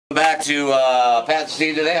back to Pat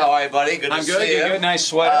Steve today. How are you, buddy? Good to see you. I'm good. You good? Nice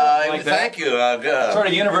sweater. Like thank you. Good. Sort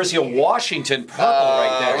of University of Washington purple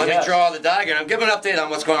right there. Let me draw the diagram. Give an update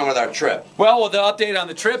on what's going on with our trip. Well, the update on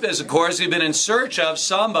the trip is, of course, we've been in search of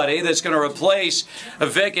somebody that's going to replace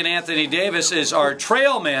Vic and Anthony Davis as our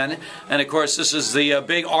trailmen. And, of course, this is the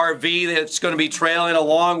big RV that's going to be trailing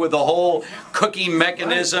along with the whole cooking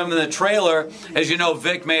mechanism and the trailer. As you know,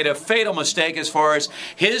 Vic made a fatal mistake as far as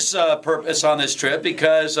his purpose on this trip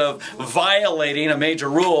because of violating a major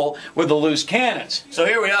rule with the loose cannons. So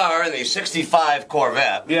here we are in the 65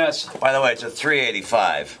 Corvette. Yes. By the way, it's a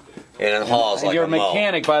 385. And it hauls like a mo. Your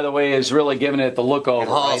mechanic, by the way, is really giving it the look over. It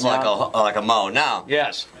hauls like a mo. Now,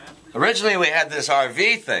 yes. Originally, we had this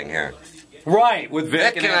RV thing here. Right, with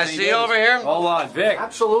Vic. Vic, can I see you over here? Hold on, Vic.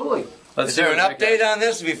 Absolutely. Is there an update on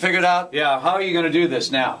this? Have you figured out? Yeah, how are you going to do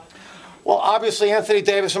this now? Well, obviously, Anthony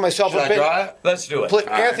Davis and myself Should I draw it? Let's do it.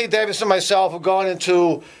 Anthony Davis and myself have gone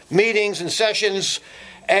into meetings and sessions,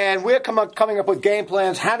 and we're coming up with game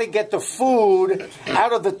plans how to get the food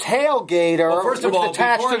out of the tailgater, well, first of all,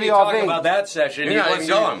 attached before to the you RV. talk about that session, you're not even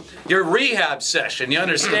going. Your rehab session, you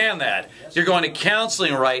understand that. You're going to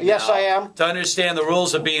counseling right now. Yes, I am. To understand the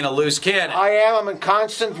rules of being a loose cannon. I am. I'm in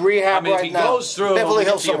constant rehab if right he now. goes through Beverly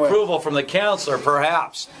the Hills somewhere. approval from the counselor,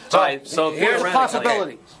 perhaps. Right. So here's a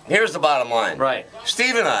possibility. Here's the bottom line. Right.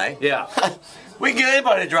 Steve and I. Yeah. We can get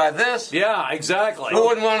anybody to drive this. Yeah, exactly. Who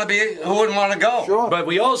wouldn't want to be? Who wouldn't want to go? Sure. But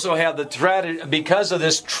we also have the because of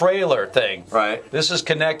this trailer thing. Right. This is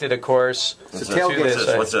connected, of course. It's a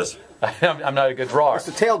tailgate. What's this? I'm not a good drawer. It's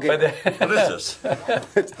the tailgate. What is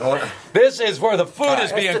this? This is where the food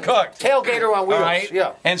is being cooked. Tailgater on wheels. All right.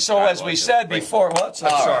 Yeah. And so, as we said before,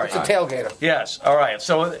 sorry. It's a tailgater. Yes. All right.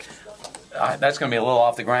 So that's going to be a little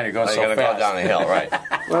off the grind. You're going so you're fast. Go down the hill, right?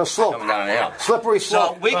 Well, slope. Coming down the hill. Slippery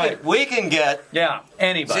So slope. we can get. Yeah.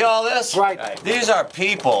 Anybody. See all this? Right. These are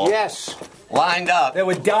people. Yes. Lined up. That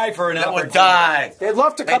would die for an That opportunity. would die. They'd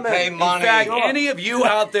love to come pay in. money. In fact, any of you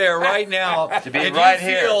out there right now, To be if right you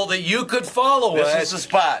here. feel that you could follow This us is the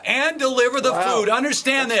spot. and deliver the food,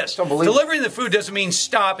 understand this. unbelievable. Delivering the food doesn't mean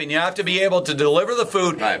stopping. You have to be able to deliver the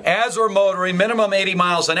food Right. as we're motoring, minimum 80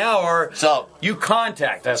 miles an hour. So you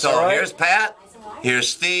contact us, So all right? here's Pat. Here's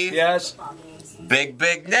Steve. Yes.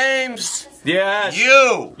 Big names. Yes.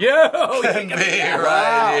 You can be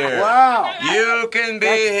right here. Wow. You can be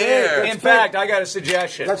That's big. here. In fact, I got a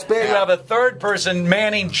suggestion. That's big. You have a third person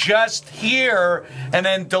manning just here and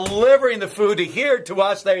then delivering the food to here to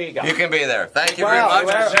us. There you go. You can be there. Thank you Wow, very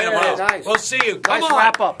much. wow, See you tomorrow. nice. We'll see you. Come Nice on.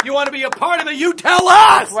 wrap up. You want to be a part of it? You tell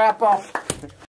us. Wrap up.